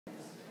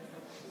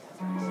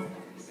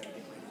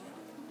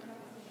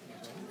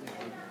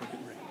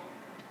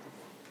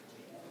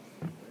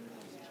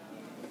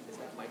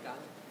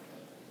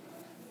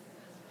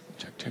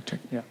Check.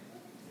 Yeah.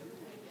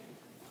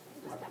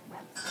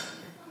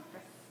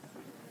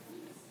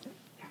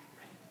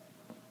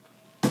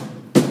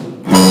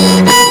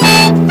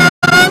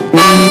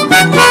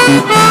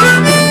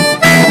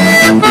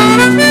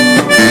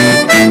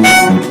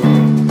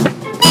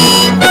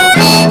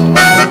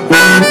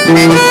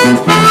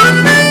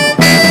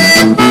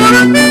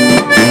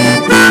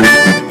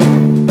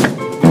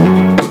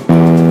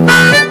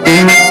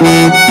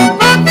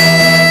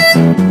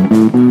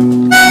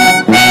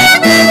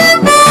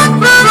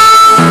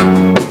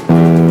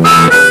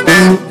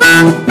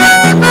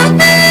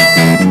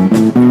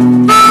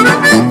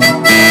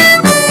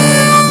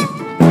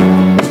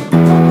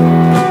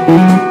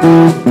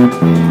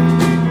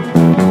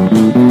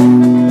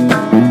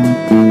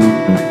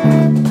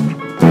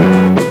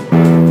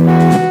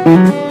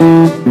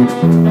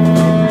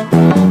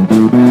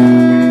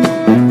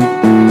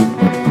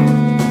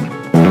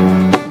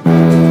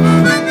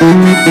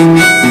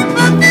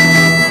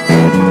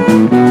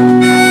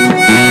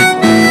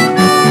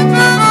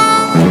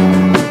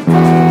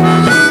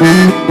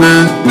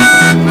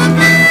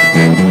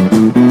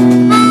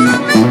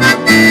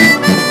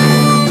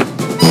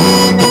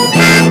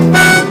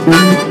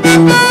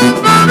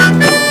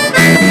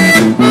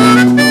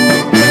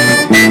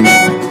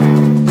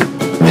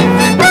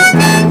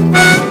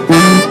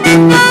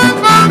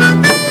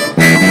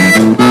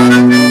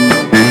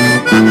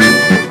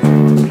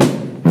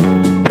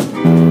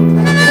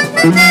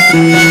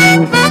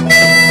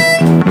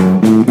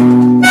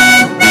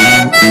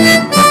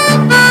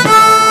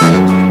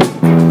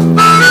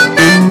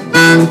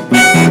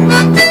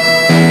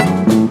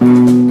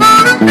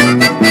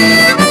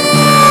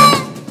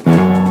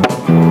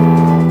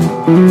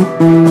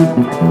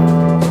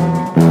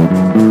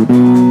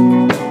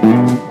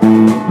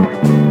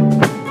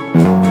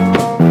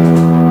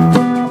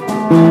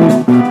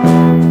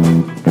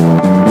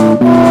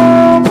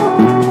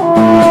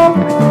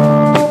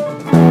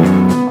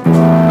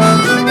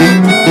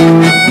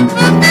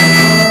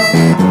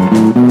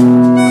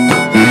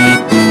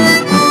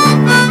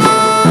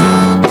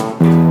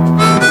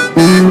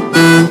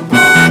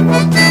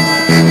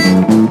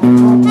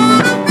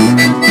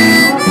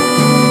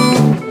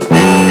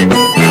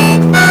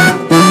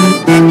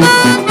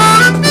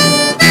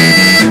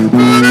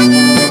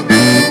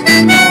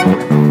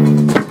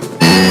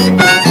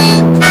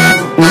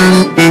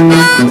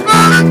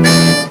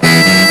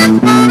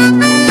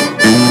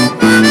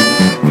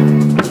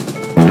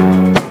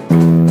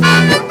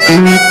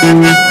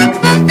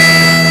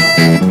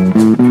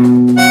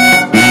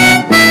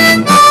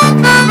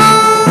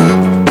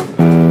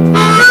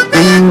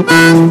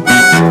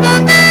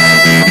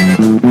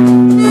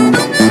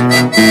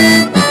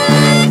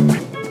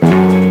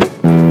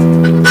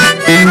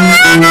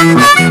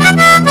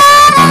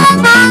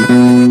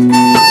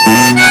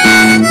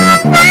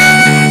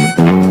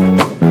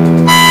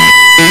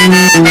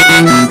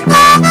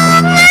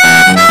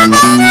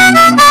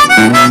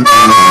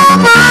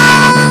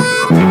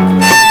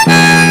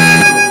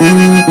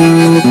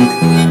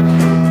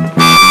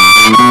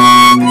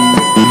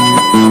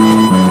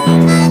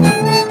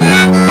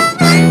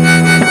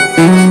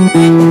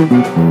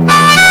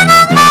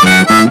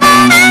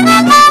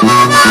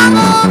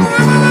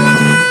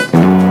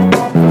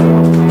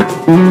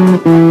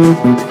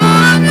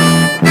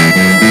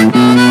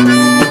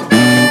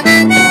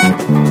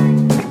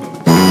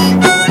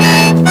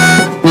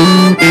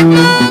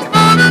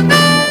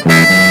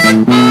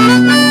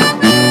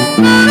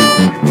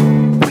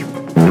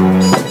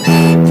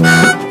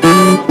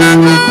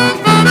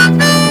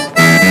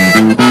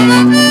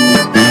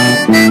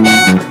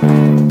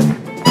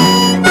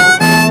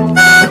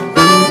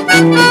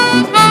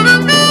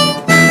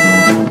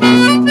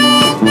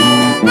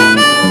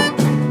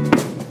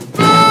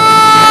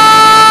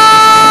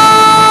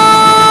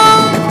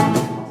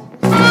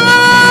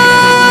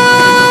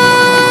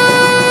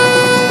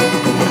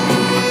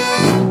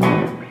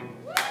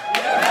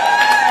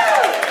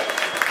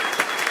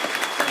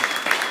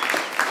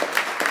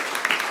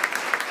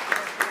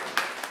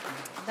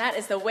 That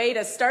is the way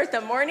to start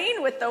the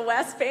morning with the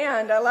West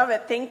Band. I love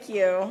it. Thank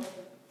you.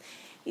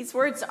 These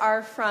words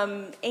are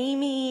from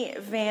Amy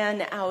Van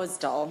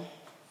Ousdal.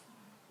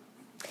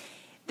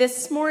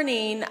 This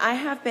morning, I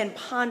have been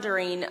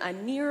pondering a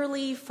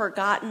nearly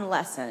forgotten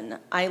lesson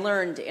I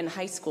learned in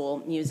high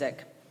school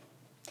music.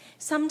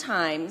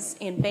 Sometimes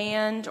in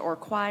band or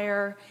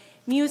choir,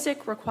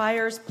 music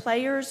requires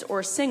players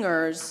or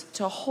singers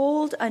to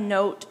hold a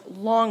note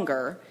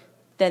longer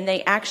than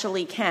they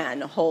actually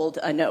can hold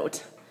a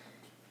note.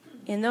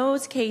 In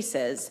those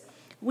cases,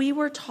 we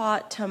were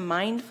taught to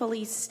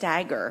mindfully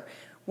stagger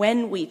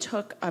when we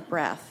took a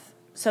breath,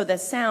 so the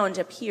sound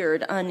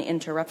appeared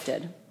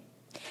uninterrupted.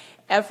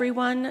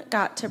 Everyone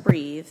got to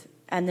breathe,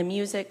 and the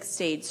music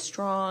stayed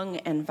strong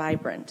and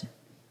vibrant.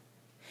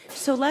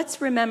 So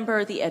let's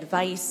remember the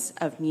advice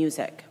of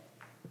music.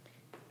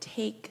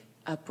 Take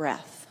a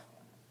breath.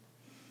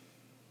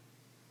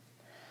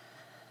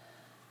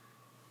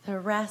 The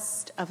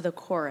rest of the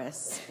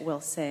chorus will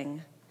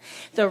sing.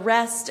 The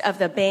rest of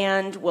the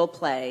band will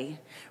play.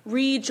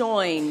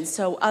 Rejoin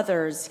so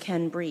others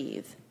can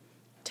breathe.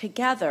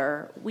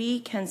 Together, we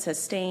can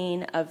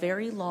sustain a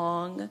very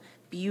long,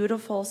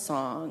 beautiful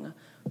song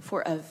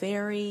for a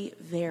very,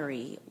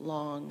 very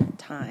long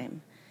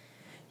time.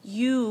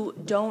 You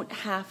don't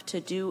have to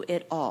do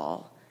it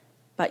all,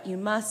 but you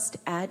must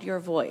add your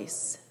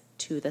voice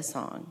to the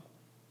song.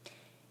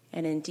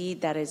 And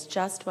indeed, that is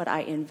just what I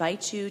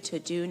invite you to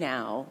do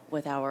now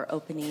with our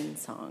opening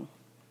song.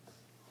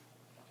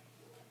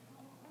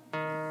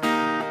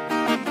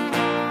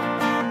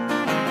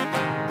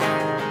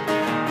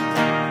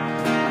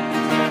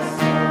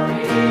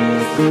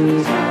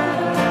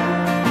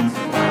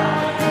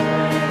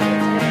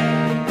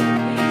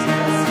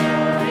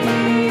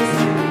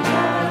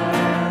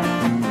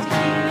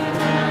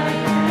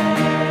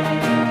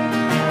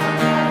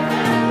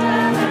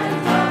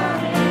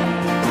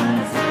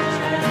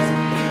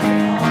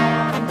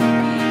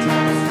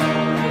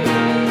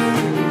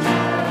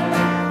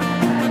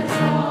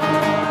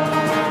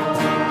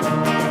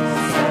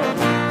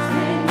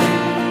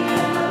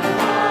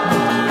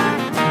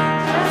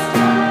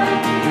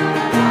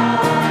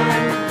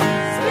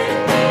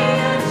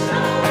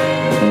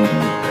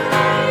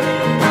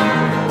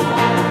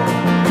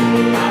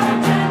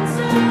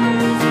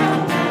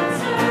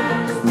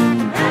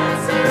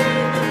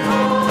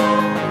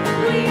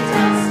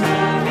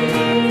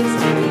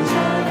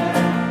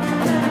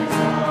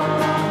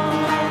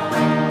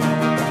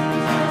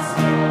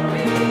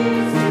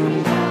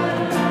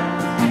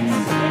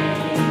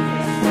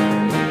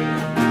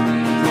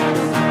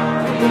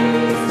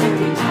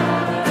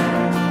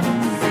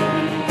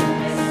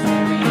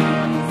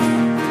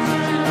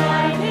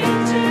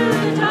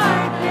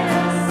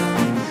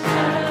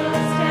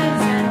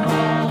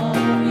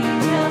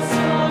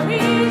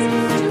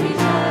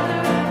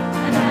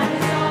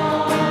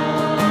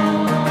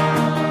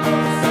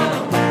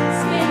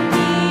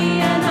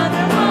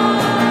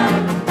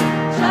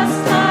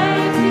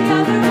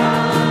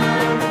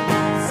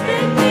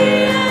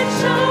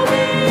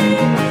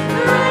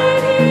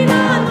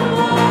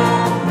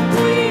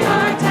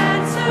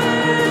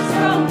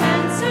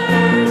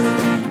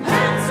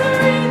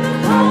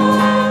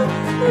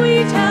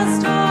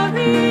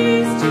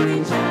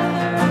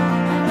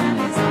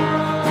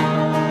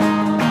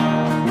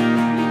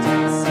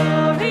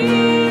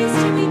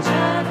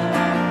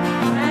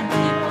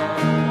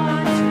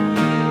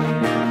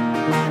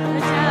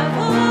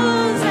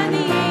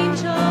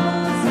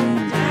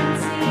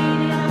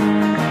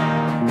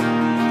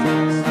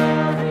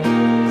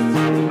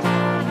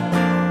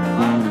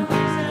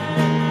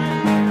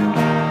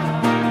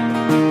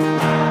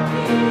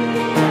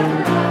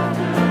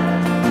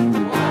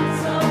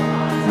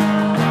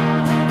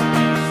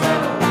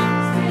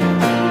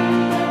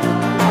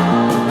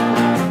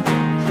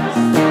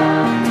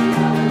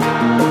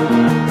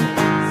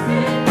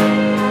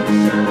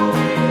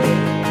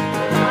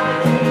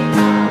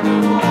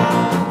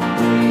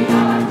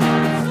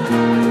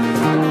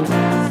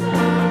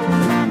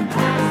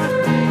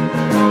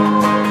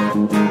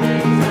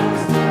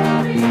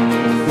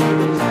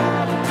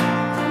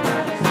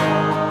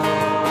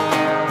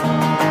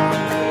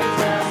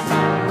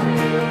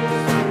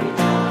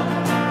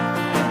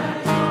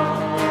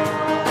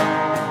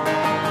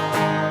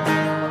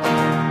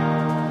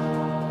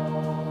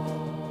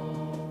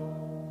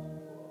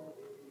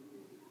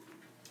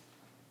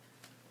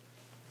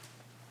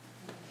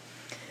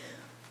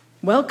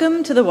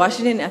 Welcome to the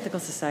Washington Ethical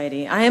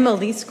Society. I am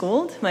Elise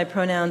Gould. My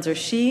pronouns are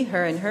she,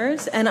 her, and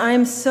hers, and I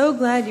am so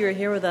glad you are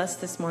here with us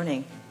this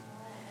morning.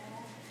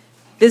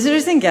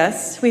 Visitors and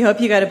guests, we hope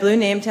you got a blue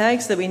name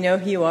tag so that we know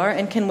who you are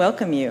and can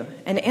welcome you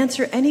and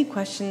answer any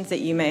questions that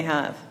you may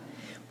have.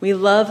 We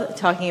love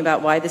talking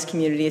about why this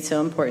community is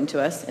so important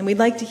to us, and we'd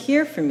like to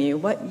hear from you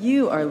what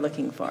you are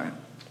looking for.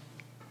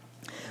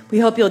 We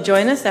hope you'll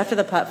join us after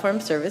the platform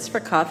service for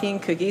coffee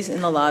and cookies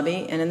in the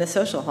lobby and in the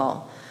social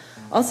hall.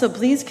 Also,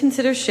 please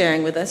consider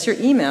sharing with us your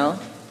email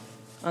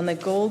on the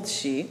gold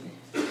sheet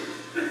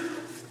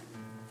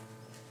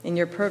in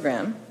your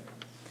program,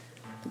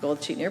 the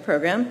gold sheet in your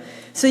program,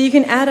 so you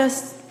can add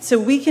us, so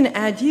we can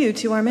add you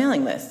to our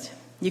mailing list.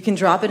 You can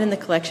drop it in the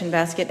collection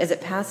basket as it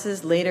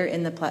passes later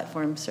in the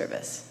platform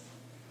service.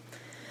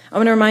 I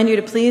want to remind you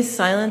to please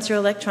silence your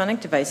electronic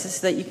devices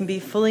so that you can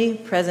be fully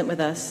present with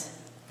us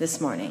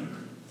this morning.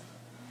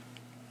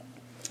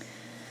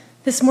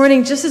 This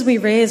morning, just as we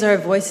raise our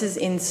voices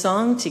in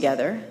song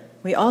together,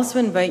 we also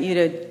invite you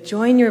to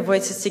join your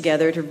voices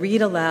together to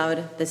read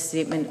aloud the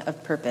statement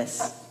of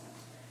purpose.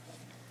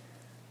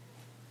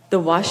 The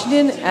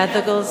Washington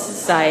Ethical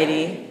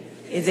Society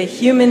is a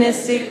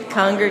humanistic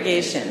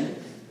congregation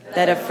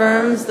that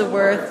affirms the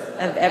worth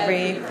of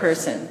every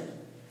person.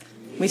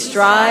 We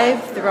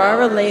strive through our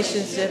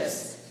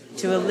relationships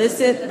to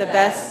elicit the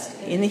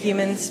best in the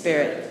human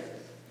spirit.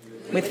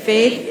 With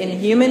faith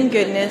in human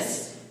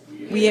goodness,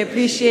 we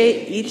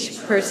appreciate each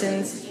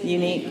person's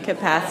unique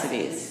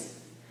capacities.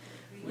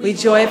 We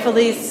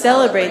joyfully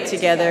celebrate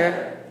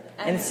together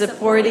and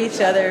support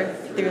each other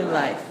through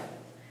life.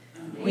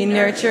 we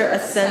nurture a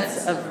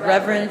sense of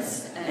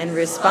reverence and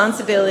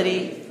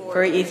responsibility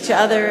for each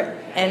other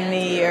and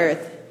the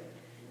earth.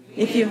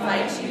 If you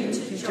invite you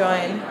to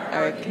join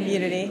our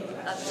community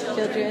of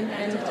children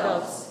and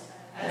adults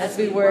as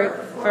we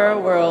work for a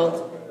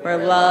world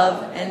where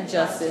love and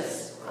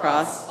justice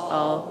cross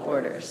all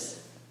borders.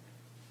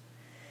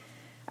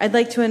 I'd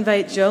like to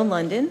invite Joe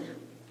London,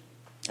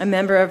 a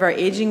member of our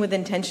Aging with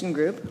Intention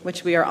group,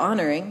 which we are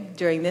honoring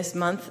during this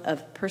month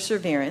of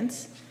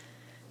perseverance,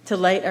 to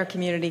light our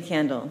community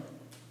candle.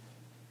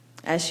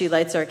 As she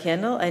lights our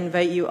candle, I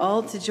invite you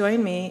all to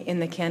join me in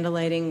the candle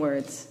lighting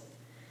words.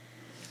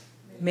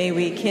 May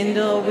we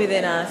kindle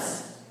within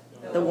us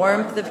the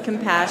warmth of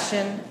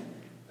compassion,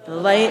 the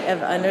light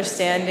of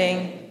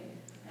understanding,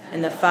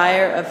 and the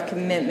fire of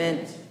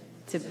commitment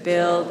to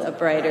build a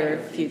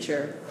brighter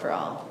future for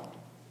all.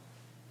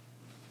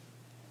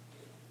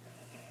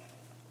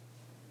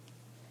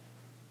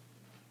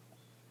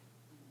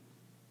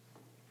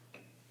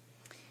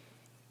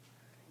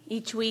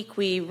 Each week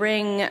we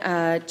ring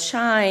a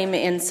chime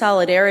in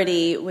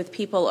solidarity with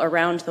people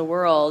around the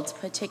world,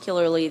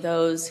 particularly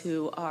those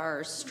who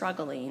are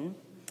struggling.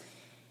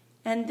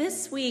 And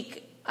this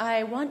week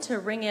I want to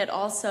ring it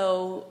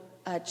also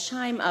a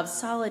chime of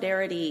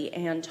solidarity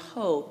and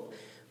hope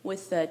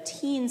with the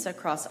teens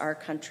across our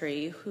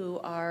country who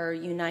are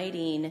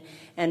uniting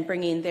and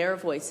bringing their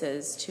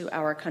voices to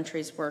our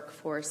country's work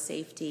for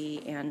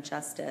safety and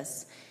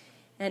justice.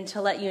 And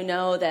to let you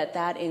know that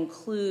that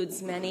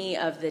includes many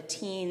of the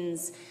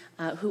teens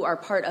who are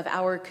part of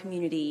our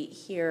community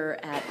here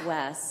at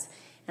WES.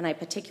 And I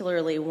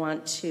particularly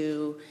want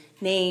to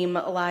name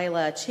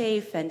Lila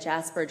Chafe and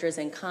Jasper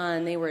Drizzen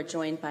Khan. They were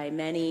joined by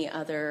many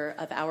other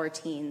of our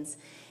teens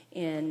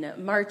in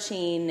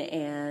marching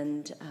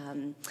and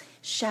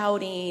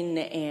shouting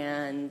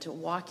and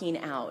walking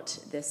out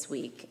this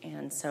week.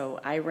 And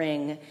so I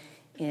ring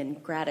in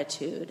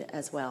gratitude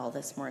as well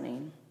this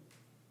morning.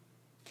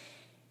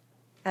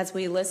 As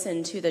we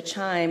listen to the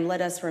chime, let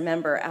us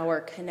remember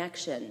our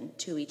connection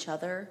to each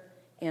other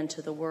and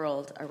to the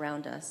world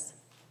around us.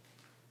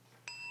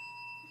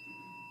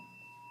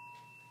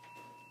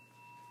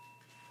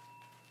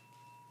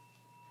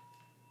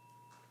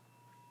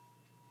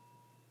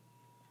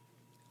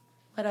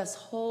 Let us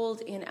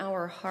hold in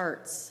our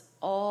hearts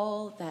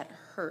all that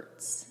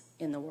hurts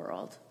in the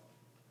world.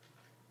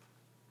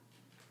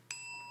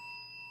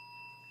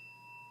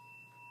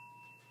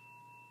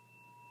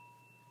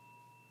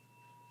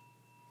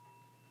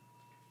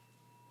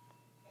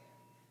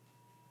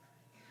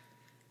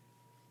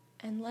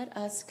 And let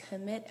us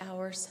commit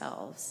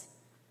ourselves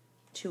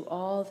to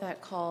all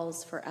that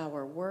calls for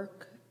our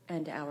work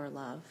and our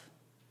love.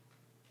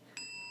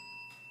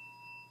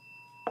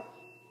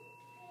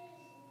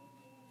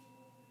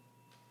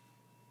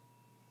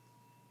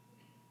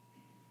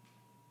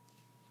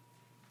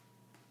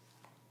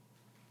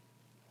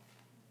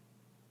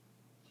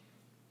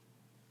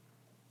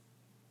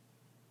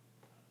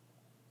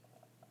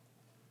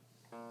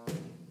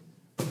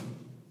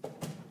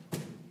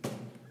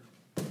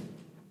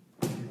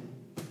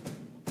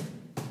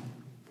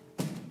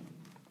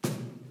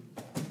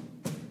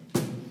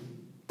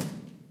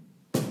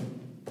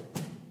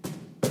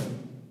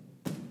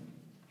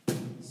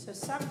 So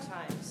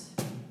sometimes,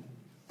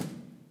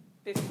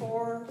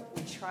 before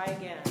we try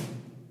again,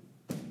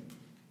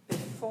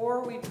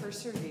 before we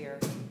persevere,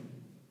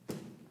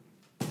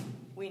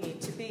 we need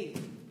to be.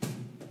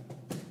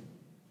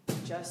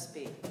 Just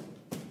be.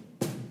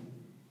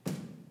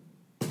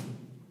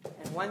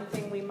 And one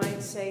thing we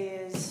might say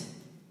is,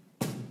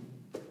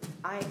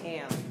 I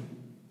am.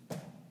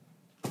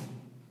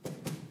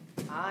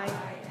 I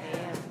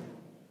am.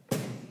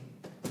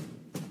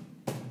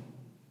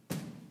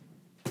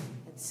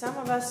 Some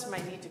of us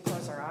might need to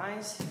close our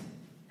eyes,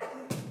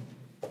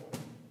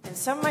 and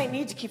some might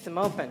need to keep them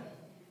open.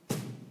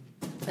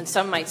 And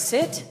some might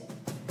sit,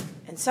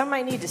 and some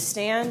might need to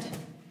stand,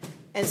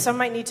 and some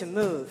might need to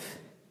move.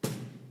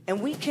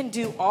 And we can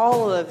do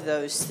all of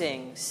those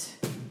things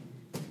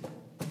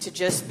to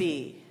just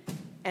be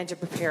and to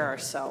prepare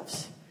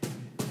ourselves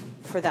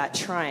for that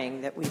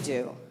trying that we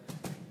do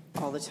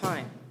all the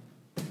time.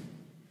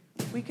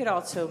 We could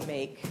also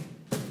make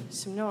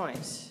some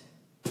noise.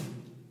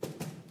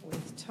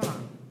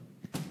 Tongue.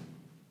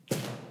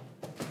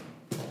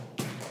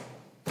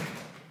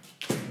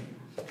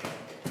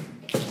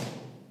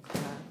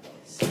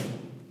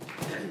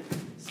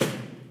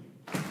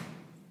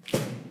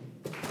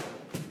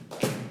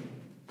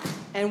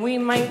 And we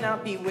might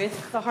not be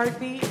with the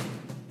heartbeat,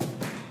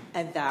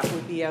 and that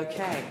would be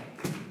okay.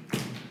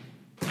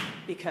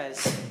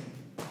 Because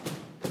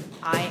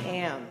I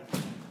am.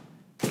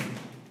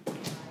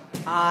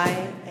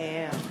 I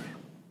am.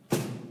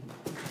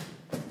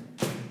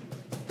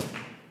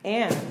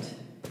 And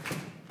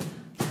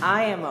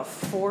I am a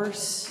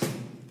force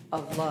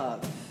of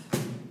love.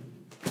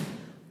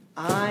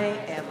 I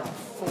am a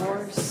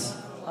force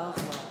of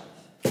love.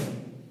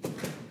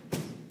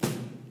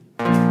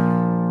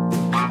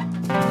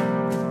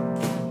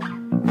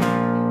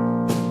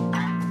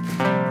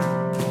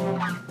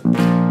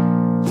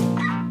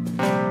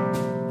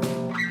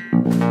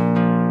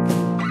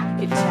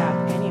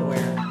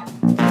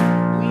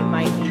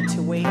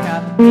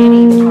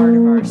 any part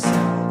of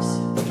ourselves,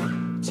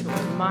 to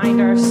remind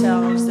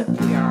ourselves that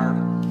we are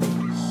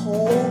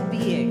whole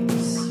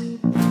beings,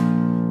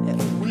 that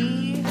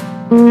we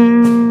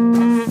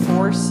are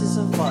forces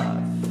of love.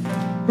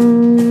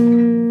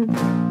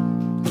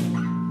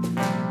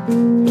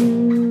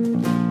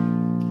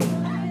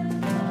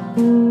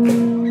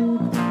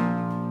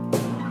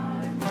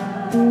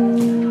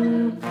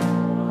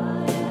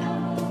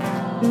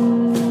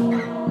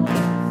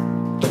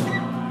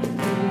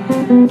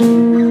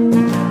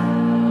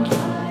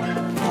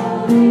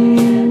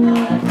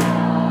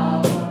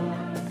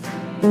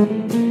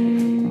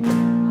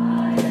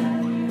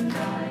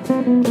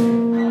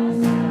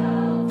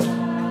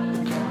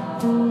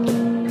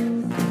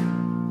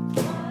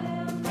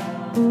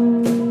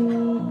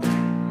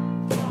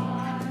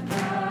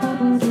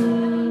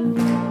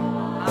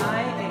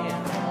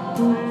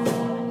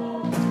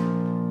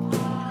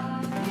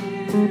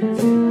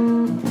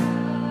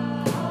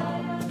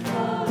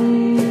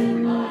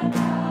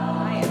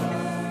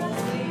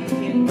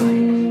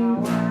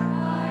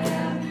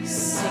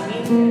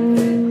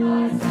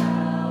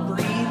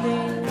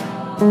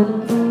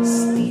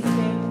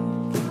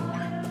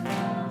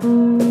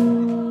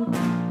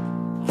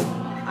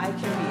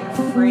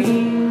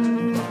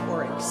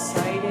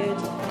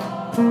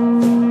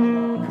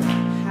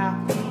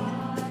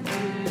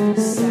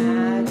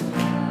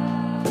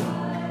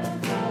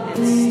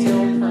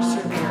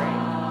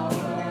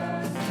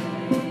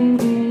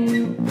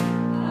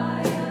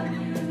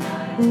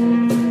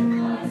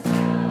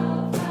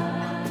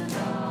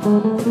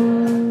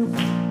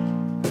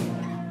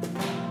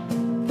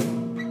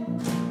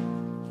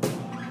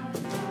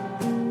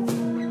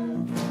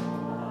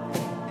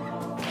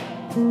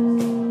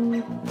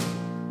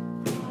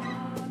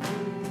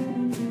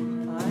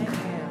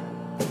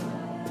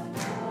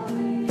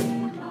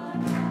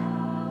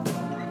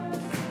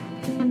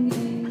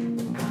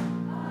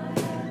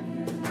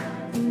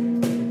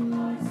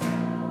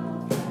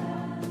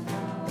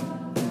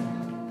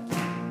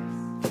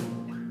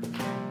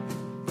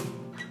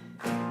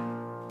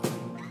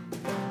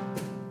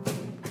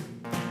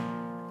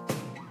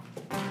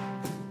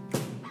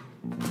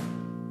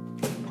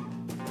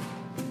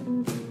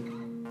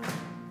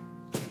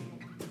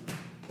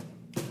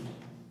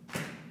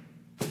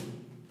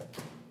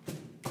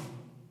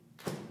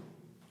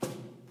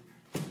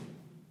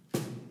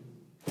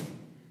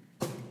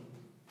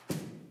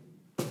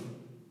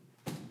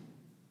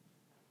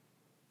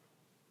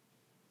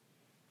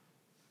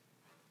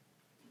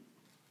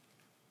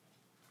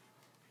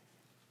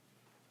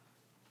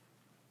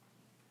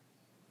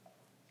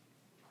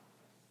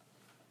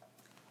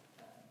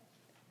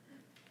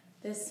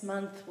 This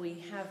month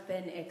we have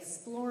been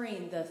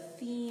exploring the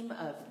theme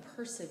of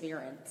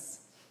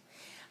perseverance,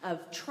 of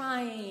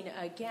trying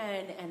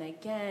again and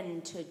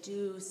again to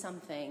do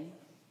something,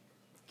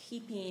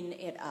 keeping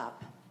it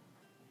up.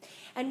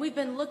 And we've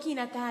been looking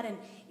at that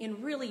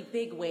in really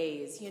big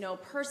ways,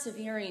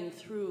 persevering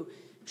through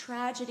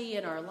tragedy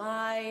in our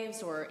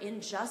lives or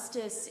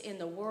injustice in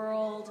the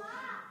world,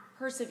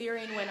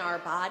 persevering when our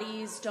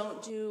bodies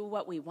don't do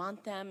what we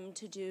want them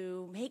to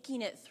do,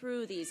 making it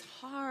through these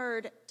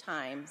hard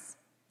times.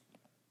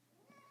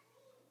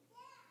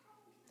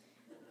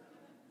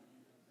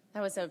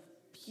 That was a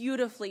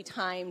beautifully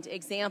timed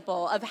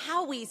example of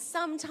how we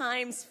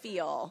sometimes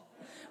feel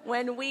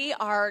when we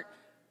are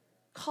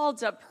called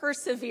to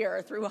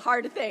persevere through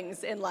hard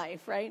things in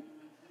life, right?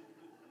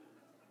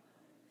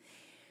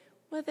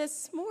 Well,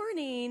 this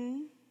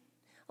morning,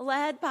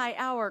 led by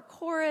our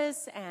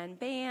chorus and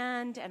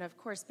band, and of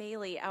course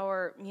Bailey,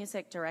 our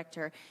music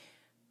director,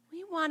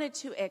 we wanted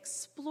to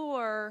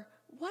explore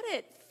what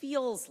it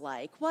feels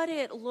like, what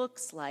it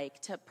looks like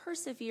to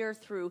persevere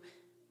through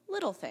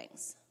little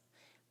things.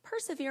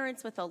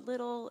 Perseverance with a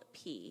little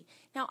p.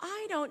 Now,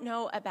 I don't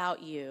know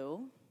about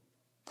you,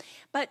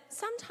 but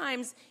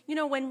sometimes,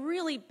 when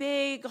really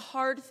big,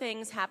 hard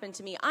things happen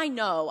to me, I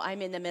know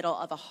I'm in the middle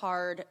of a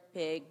hard,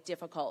 big,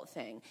 difficult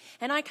thing.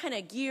 And I kind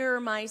of gear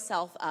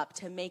myself up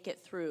to make it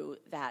through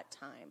that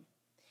time.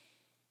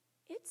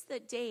 It's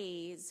the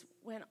days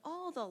when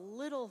all the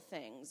little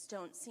things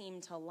don't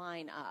seem to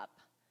line up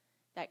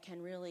that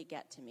can really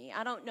get to me.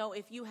 I don't know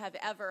if you have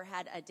ever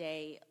had a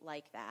day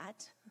like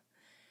that,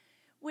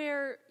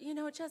 where,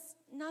 just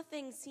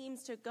nothing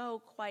seems to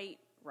go quite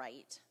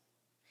right.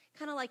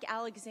 Kind of like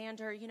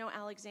Alexander,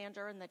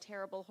 Alexander and the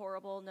terrible,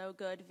 horrible, no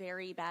good,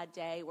 very bad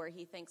day where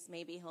he thinks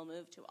maybe he'll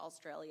move to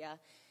Australia.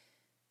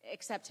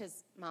 Except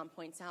his mom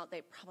points out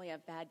they probably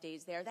have bad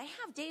days there. They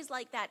have days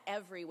like that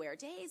everywhere.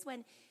 Days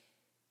when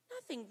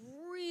nothing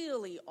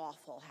really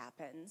awful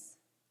happens,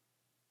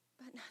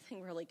 but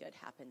nothing really good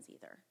happens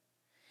either.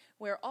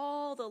 Where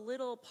all the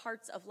little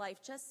parts of life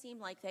just seem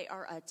like they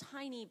are a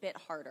tiny bit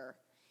harder.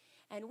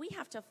 And we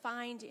have to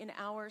find in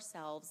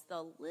ourselves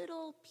the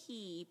little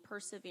p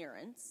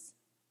perseverance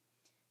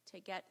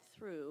to get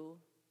through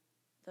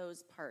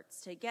those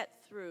parts, to get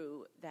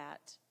through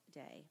that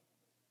day.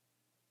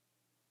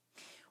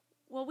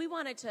 Well, we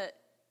wanted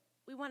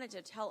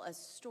to tell a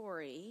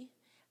story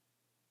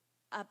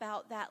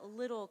about that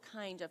little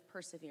kind of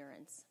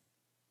perseverance,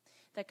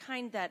 the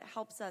kind that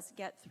helps us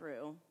get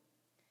through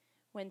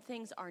when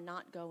things are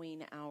not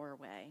going our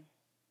way.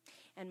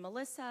 And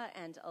Melissa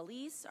and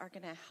Elise are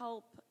going to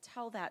help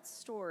tell that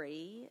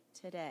story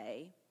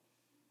today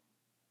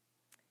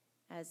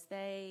as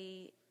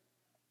they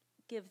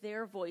give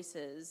their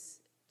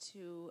voices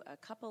to a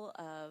couple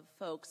of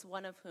folks,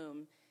 one of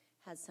whom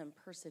has some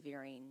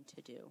persevering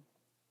to do.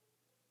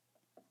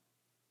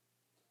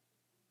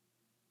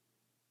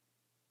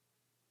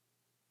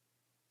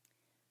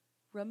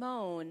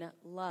 Ramon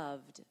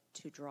loved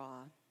to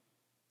draw.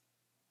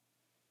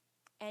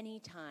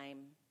 Anytime,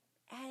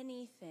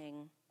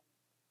 anything,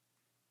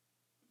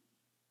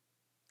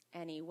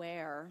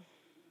 anywhere.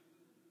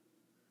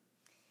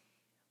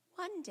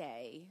 One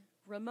day,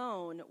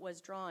 Ramon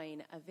was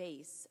drawing a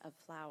vase of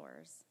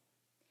flowers.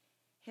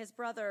 His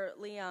brother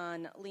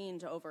Leon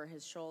leaned over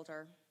his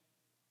shoulder.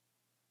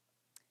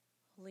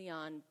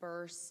 Leon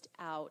burst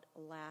out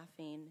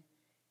laughing.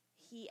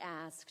 He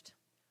asked,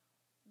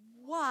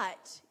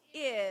 "What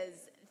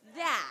is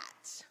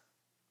that?"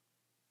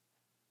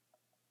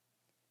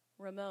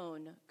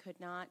 Ramon could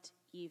not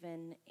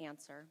even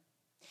answer.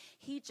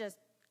 He just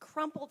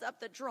crumpled up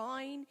the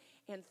drawing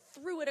and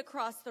threw it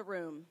across the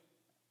room.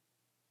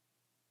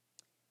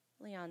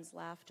 Leon's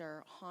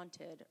laughter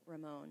haunted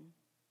Ramon.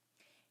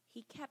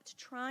 He kept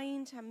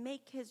trying to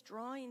make his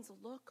drawings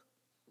look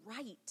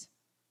right,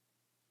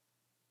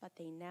 but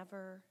they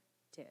never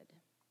did.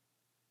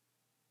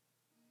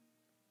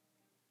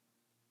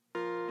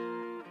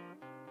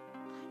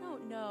 I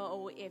don't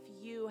know if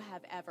you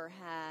have ever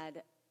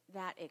had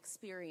that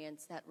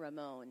experience that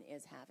Ramon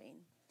is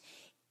having.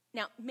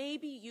 Now,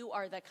 maybe you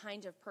are the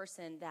kind of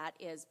person that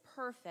is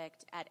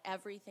perfect at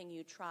everything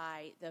you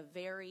try the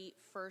very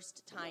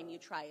first time you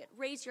try it.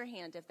 Raise your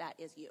hand if that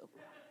is you.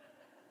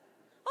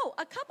 Oh,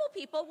 a couple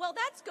people. Well,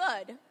 that's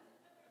good.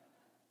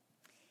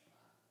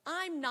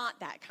 I'm not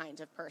that kind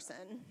of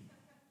person.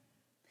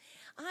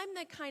 I'm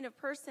the kind of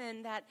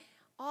person that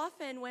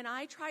often when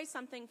I try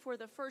something for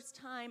the first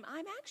time,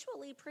 I'm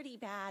actually pretty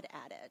bad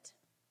at it.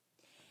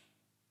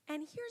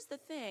 And here's the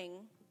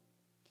thing.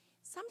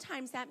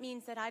 Sometimes that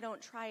means that I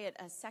don't try it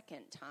a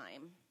second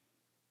time.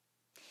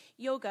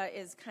 Yoga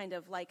is kind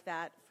of like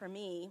that for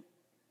me.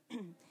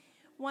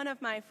 One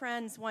of my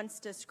friends once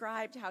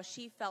described how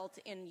she felt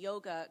in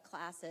yoga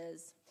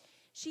classes.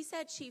 She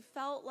said she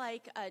felt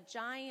like a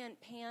giant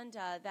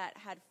panda that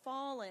had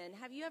fallen.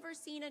 Have you ever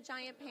seen a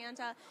giant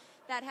panda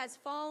that has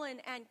fallen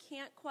and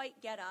can't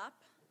quite get up?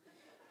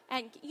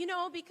 And,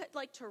 because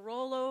like to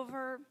roll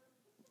over.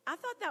 I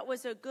thought that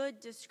was a good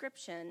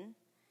description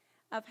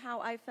of how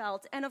I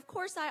felt. And of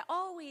course, I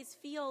always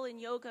feel in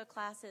yoga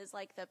classes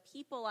like the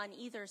people on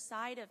either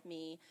side of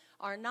me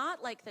are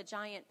not like the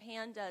giant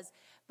pandas,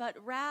 but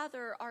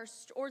rather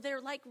or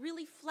they're like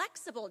really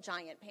flexible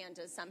giant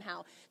pandas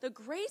somehow. The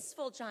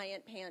graceful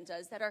giant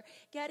pandas that are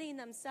getting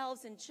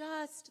themselves in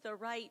just the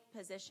right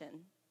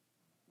position.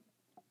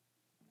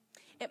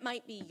 It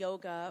might be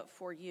yoga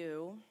for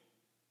you.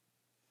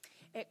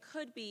 It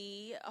could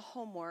be a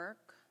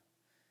homework,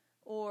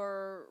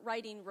 or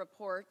writing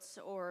reports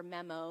or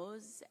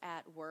memos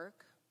at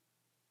work.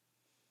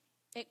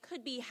 It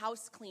could be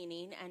house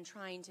cleaning and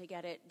trying to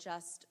get it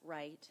just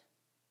right.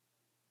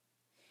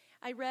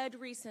 I read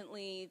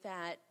recently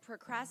that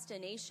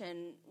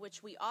procrastination,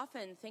 which we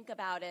often think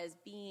about as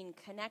being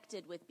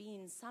connected with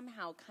being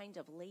somehow kind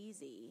of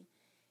lazy,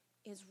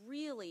 is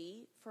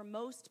really, for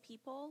most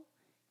people,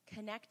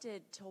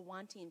 connected to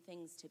wanting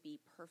things to be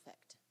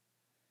perfect.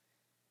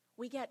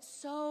 We get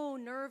so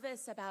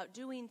nervous about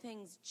doing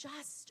things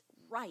just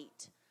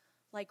right,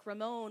 like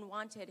Ramon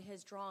wanted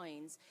his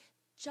drawings,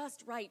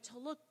 just right, to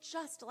look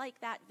just like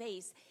that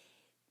vase,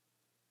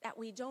 that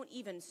we don't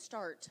even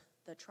start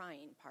the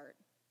trying part.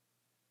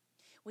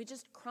 We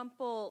just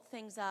crumple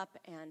things up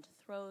and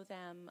throw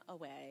them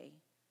away,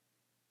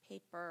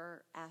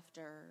 paper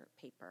after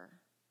paper.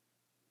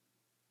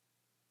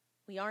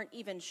 We aren't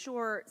even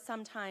sure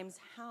sometimes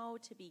how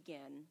to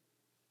begin,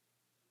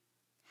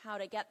 how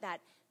to get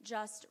that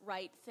just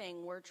right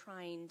thing we're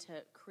trying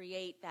to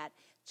create, that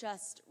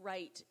just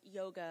right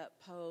yoga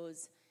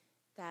pose,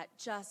 that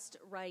just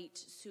right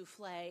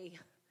souffle,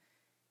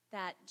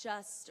 that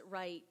just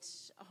right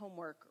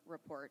homework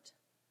report.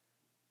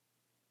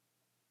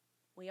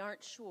 We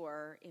aren't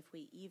sure if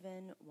we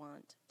even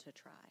want to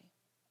try.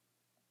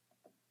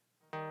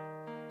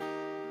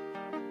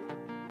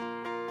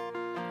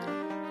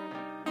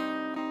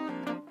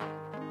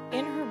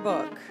 In her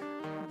book,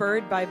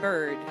 Bird by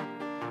Bird,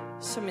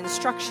 Some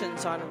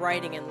Instructions on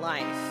Writing in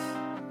Life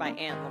by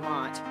Anne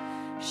Lamott,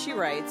 she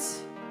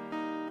writes,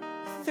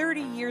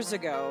 30 years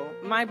ago,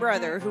 my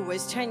brother, who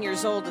was 10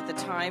 years old at the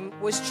time,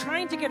 was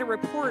trying to get a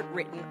report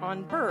written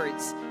on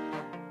birds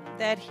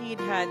that he'd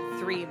had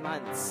 3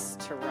 months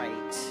to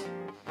write.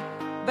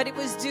 But it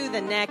was due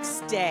the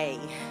next day.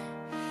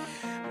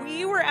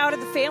 We were out at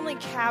the family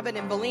cabin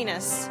in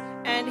Bolinas,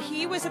 and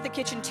he was at the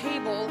kitchen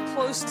table,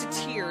 close to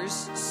tears,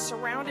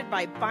 surrounded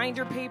by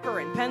binder paper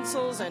and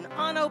pencils and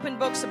unopened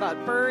books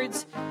about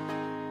birds.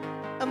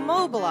 A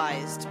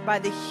immobilized by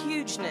the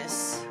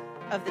hugeness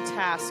of the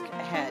task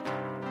ahead.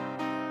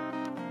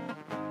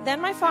 Then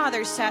my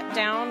father sat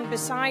down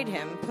beside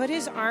him, put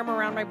his arm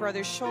around my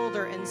brother's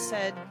shoulder, and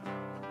said,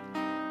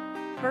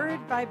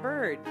 "Bird by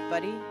bird,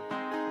 buddy.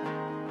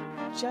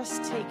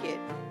 Just take it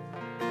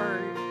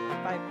bird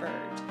by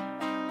bird.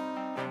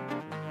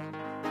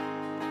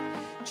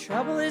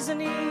 Trouble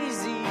isn't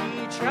easy,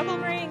 trouble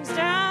brings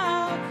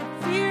down.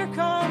 Fear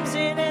comes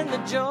in and the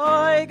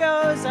joy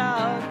goes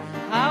out.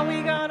 How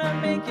we gonna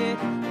make it?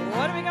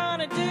 What are we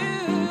gonna do?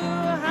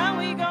 How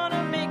we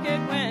gonna make it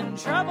when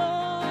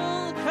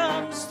trouble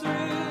comes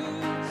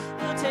through?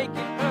 We'll take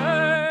it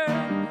bird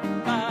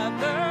by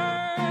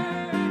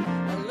bird,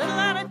 a little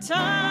at a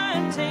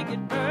time. Take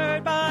it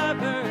bird by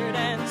bird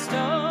and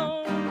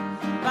stone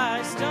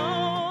by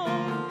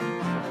stone,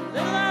 a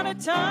little at a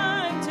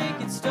time. Take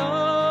it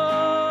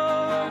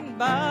stone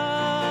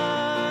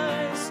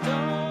by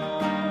stone.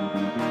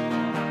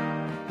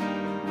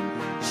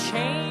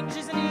 Change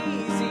isn't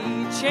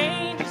easy,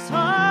 change is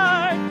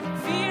hard.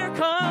 Fear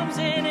comes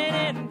in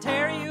and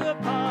tear you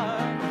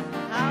apart.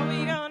 How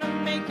we gonna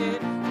make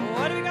it?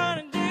 What are we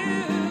gonna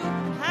do?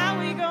 How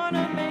we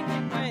gonna make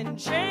it when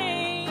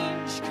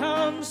change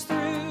comes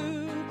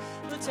through?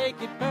 We'll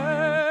take it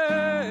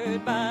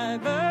bird by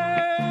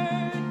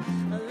bird,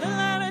 a little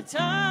at a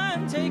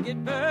time. Take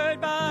it bird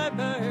by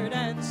bird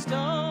and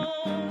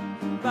stone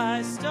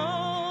by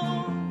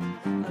stone,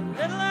 a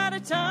little at a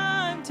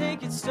time.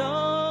 Take it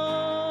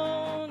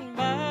stone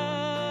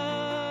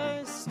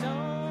by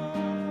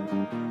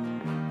stone.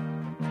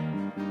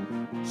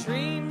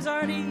 Dreams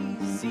aren't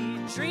easy,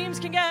 dreams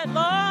can get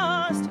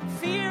lost.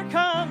 Fear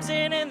comes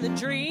in and the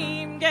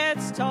dream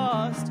gets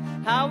tossed.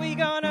 How we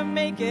gonna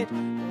make it?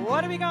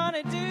 What are we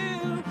gonna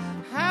do?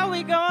 How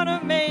we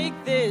gonna make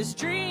this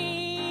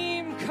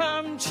dream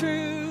come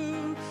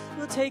true?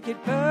 We'll take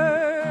it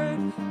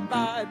bird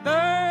by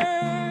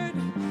bird,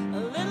 a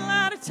little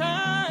at a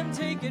time.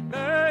 Take it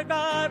bird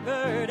by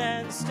bird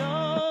and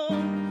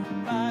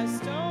stone by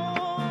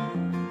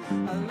stone,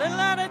 a little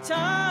at a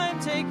time.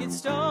 Take it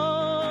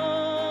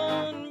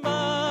stone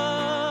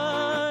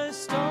by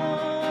stone.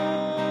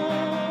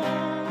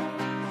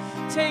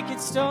 Take it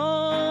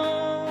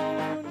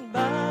stone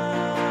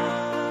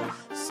by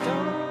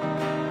stone.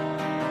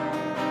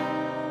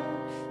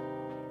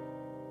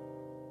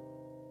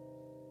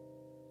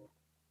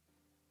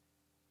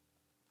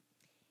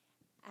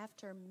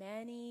 After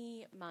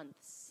many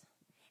months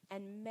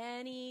and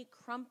many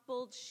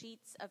crumpled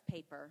sheets of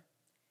paper,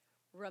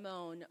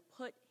 Ramon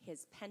put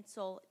his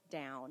pencil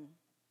down.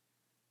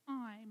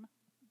 I'm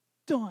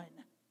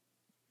done.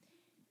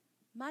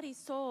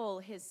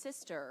 Marisol, his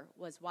sister,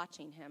 was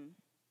watching him.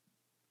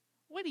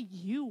 What do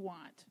you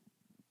want?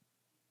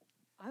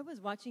 I was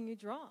watching you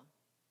draw.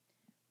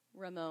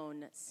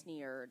 Ramon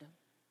sneered.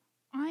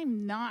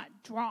 I'm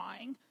not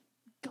drawing.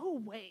 Go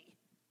away.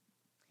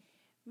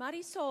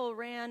 Marisol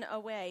ran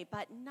away,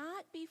 but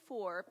not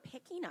before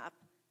picking up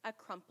a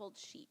crumpled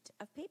sheet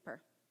of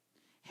paper.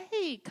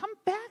 Hey, come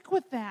back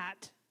with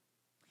that.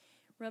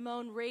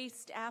 Ramon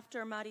raced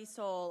after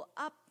Marisol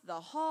up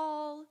the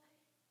hall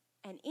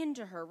and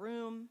into her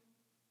room.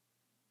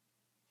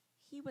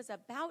 He was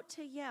about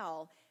to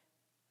yell,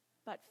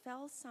 but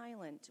fell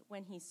silent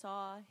when he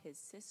saw his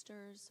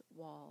sister's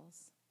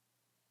walls.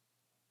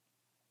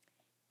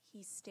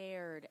 He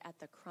stared at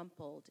the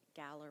crumpled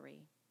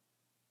gallery.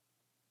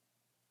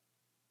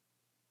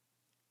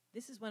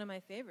 This is one of my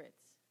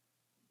favorites.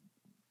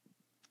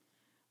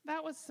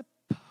 That was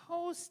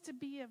supposed to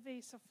be a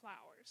vase of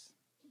flowers,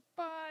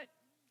 but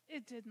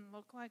it didn't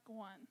look like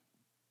one.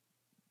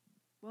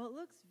 Well, it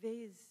looks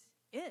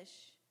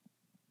vase-ish.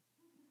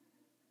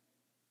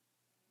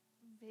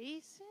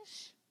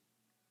 Vase-ish?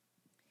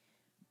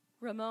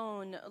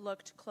 Ramon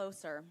looked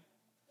closer.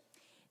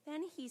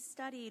 Then he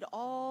studied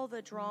all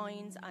the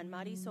drawings on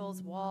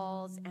Marisol's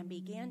walls and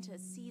began to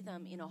see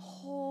them in a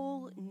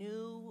whole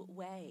new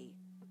way.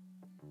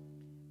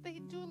 They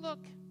do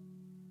look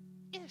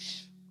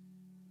ish.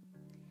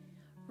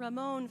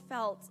 Ramon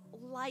felt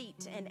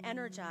light and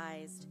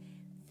energized.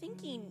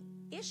 Thinking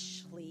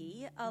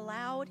ishly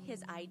allowed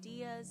his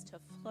ideas to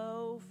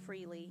flow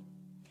freely.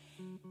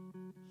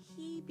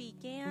 He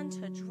began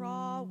to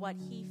draw what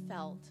he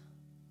felt,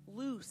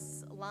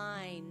 loose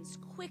lines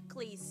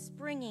quickly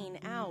springing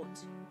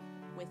out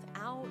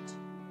without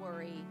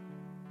worry.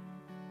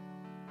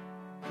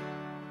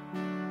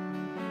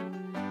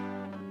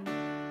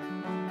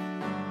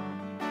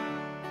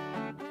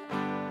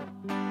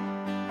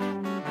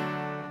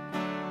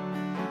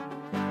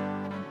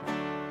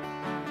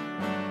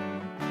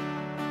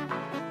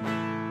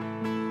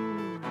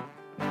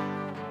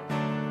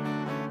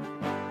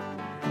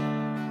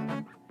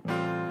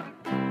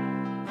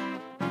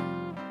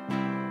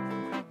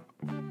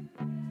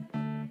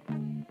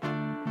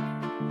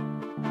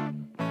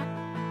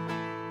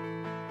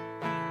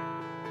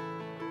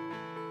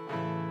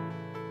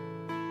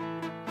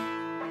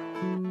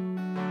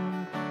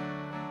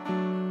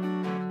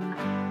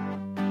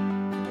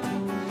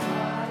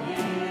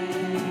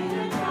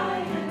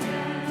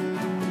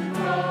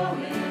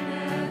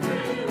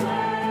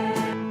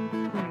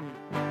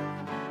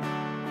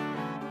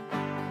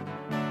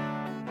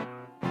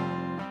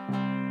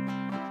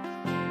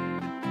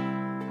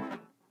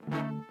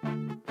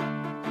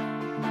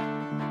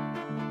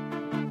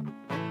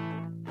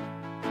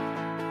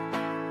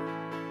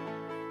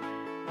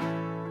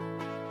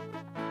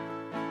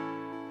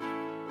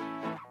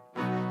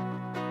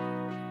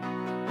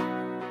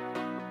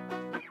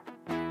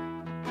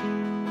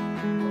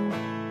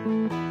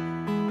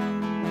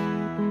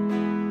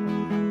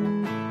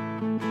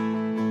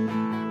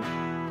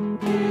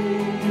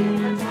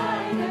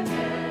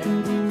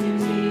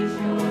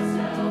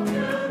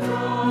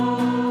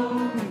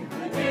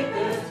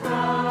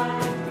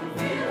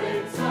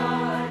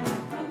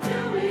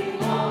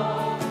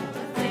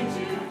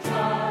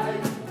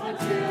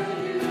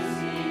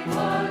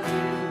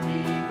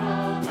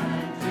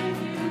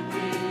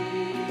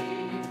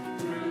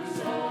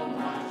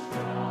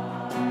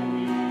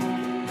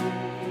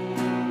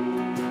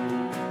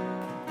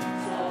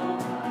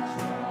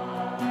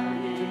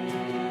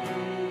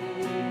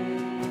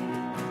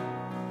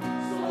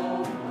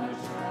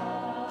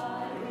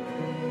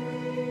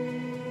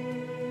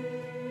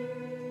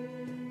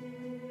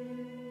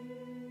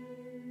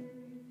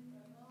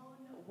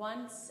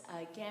 once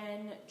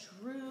again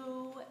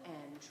drew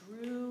and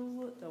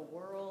drew the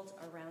world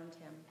around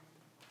him.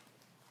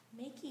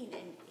 Making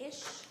an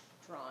ish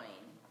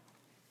drawing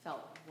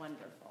felt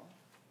wonderful.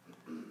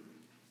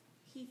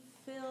 He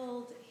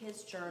filled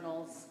his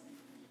journals,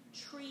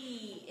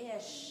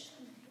 tree-ish,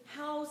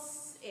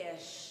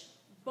 house-ish,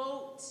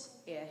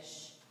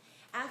 boat-ish,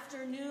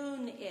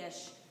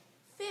 afternoon-ish,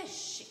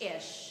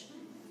 fish-ish,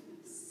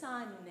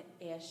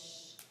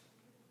 sun-ish.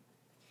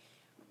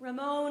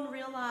 Ramon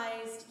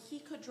realized he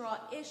could draw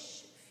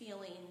ish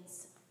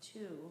feelings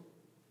too.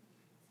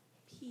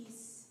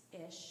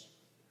 Peace-ish,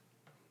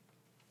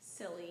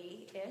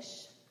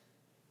 silly-ish,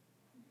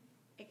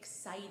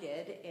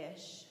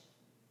 excited-ish.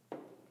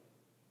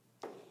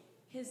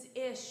 His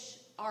ish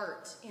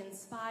art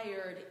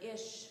inspired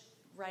ish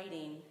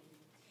writing.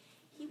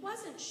 He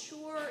wasn't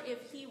sure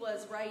if he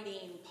was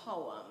writing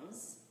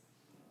poems,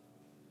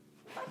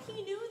 but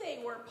he knew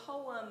they were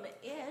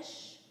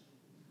poem-ish.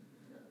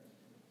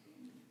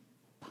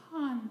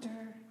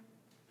 Ponder.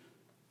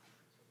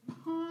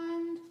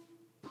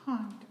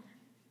 Ponder.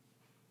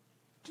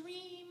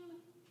 Dream,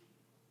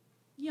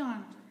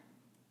 yonder.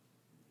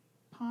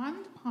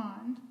 Pond,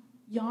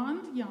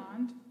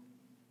 yond,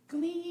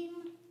 gleam,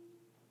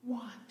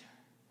 wander.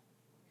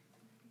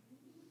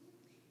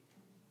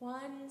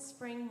 One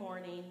spring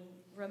morning,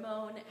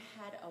 Ramon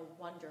had a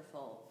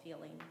wonderful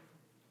feeling.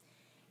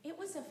 It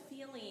was a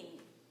feeling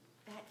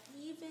that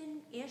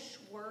even ish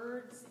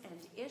words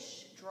and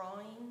ish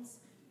drawings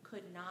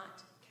could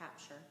not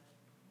capture.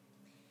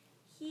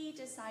 He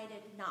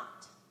decided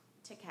not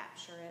to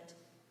capture it.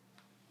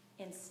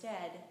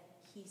 Instead,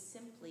 he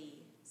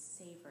simply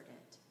savored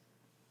it.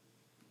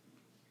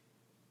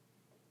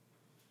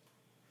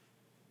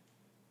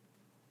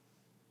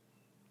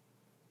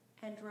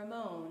 And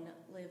Ramon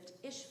lived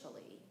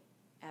ishfully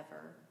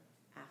ever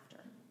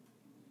after.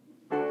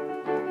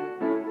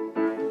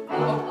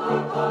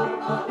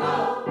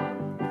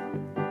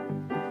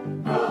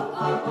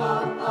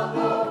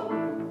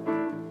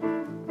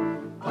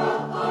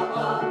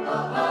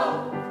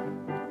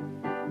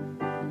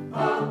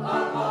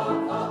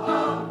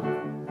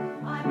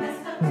 I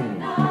messed up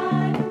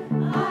tonight.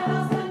 I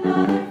lost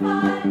another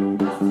fight.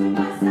 Lost to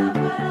myself,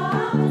 but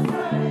I'll just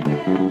try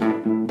again.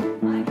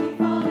 I keep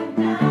falling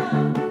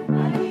down. I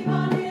keep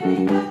on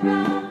hitting the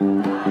ground.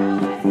 I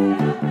always get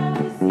up now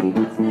to see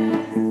what's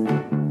next.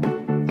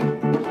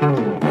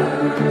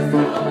 First,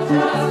 I'll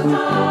just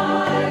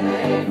try.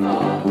 They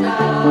fall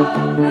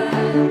down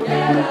and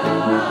get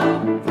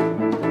up.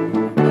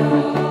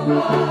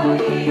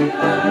 Nobody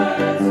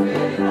hurts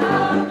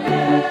without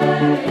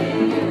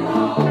getting it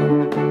wrong.